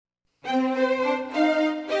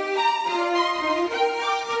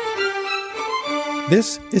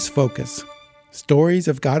This is Focus, stories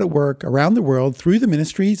of God at work around the world through the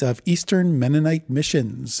ministries of Eastern Mennonite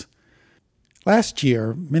Missions. Last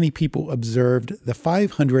year, many people observed the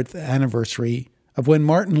 500th anniversary of when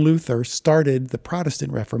Martin Luther started the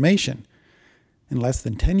Protestant Reformation. And less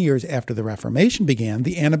than 10 years after the Reformation began,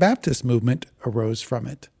 the Anabaptist movement arose from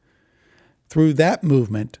it. Through that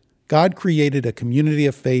movement, God created a community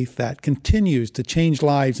of faith that continues to change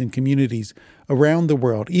lives in communities around the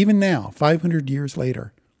world, even now, 500 years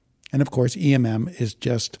later. And of course, EMM is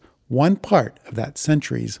just one part of that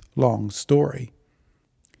centuries-long story.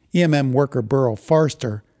 EMM worker Burl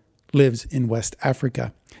Forrester lives in West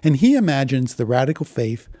Africa, and he imagines the radical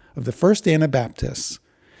faith of the first Anabaptists.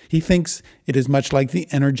 He thinks it is much like the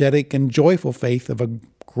energetic and joyful faith of a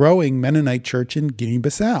growing Mennonite church in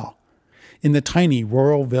Guinea-Bissau. In the tiny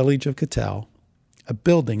rural village of Catel, a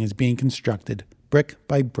building is being constructed brick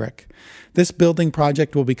by brick. This building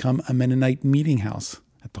project will become a Mennonite meeting house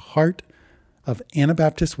at the heart of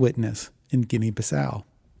Anabaptist witness in Guinea-Bissau.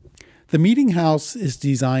 The meeting house is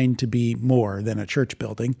designed to be more than a church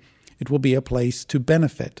building. It will be a place to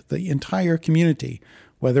benefit the entire community,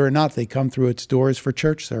 whether or not they come through its doors for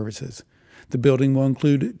church services. The building will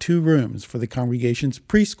include 2 rooms for the congregation's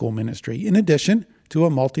preschool ministry, in addition to a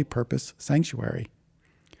multi-purpose sanctuary.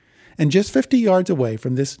 And just 50 yards away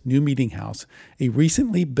from this new meeting house, a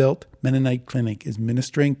recently built Mennonite clinic is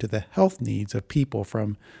ministering to the health needs of people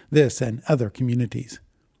from this and other communities.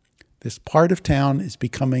 This part of town is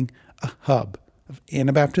becoming a hub of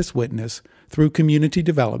Anabaptist witness through community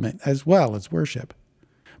development as well as worship.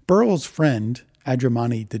 Burl's friend,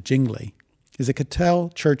 Adramani DeJingley, is a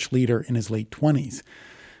Catel church leader in his late 20s.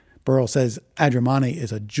 Burl says Adramani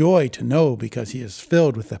is a joy to know because he is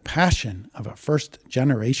filled with the passion of a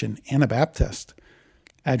first-generation Anabaptist.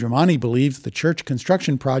 Adramani believes the church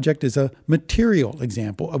construction project is a material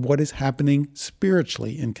example of what is happening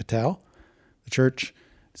spiritually in Catel. The church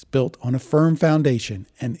is built on a firm foundation,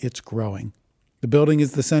 and it's growing. The building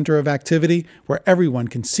is the center of activity where everyone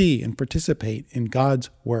can see and participate in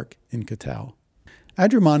God's work in Catel.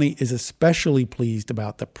 Adramani is especially pleased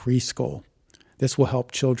about the preschool. This will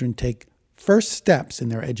help children take first steps in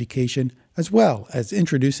their education as well as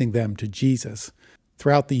introducing them to Jesus.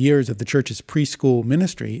 Throughout the years of the church's preschool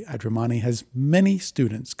ministry, Adramani has many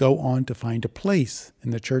students go on to find a place in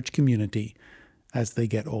the church community as they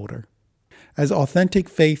get older. As authentic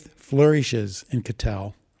faith flourishes in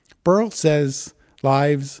Catel, Burl says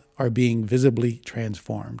lives are being visibly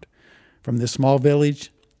transformed. From this small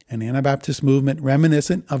village, an Anabaptist movement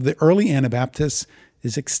reminiscent of the early Anabaptists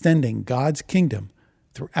is extending God's kingdom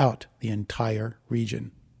throughout the entire region.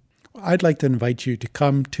 I'd like to invite you to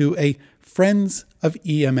come to a Friends of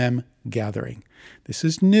EMM gathering. This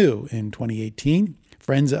is new in 2018.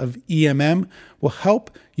 Friends of EMM will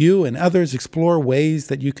help you and others explore ways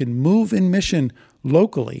that you can move in mission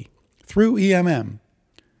locally through EMM.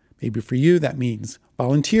 Maybe for you that means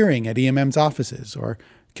volunteering at EMM's offices or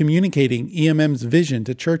communicating EMM's vision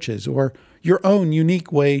to churches or your own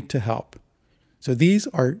unique way to help. So these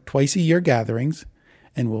are twice-a-year gatherings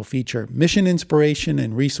and will feature mission inspiration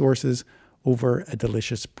and resources over a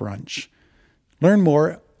delicious brunch. Learn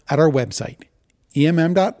more at our website,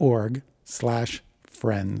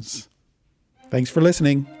 emm.org/friends. Thanks for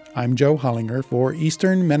listening. I'm Joe Hollinger for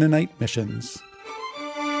Eastern Mennonite Missions.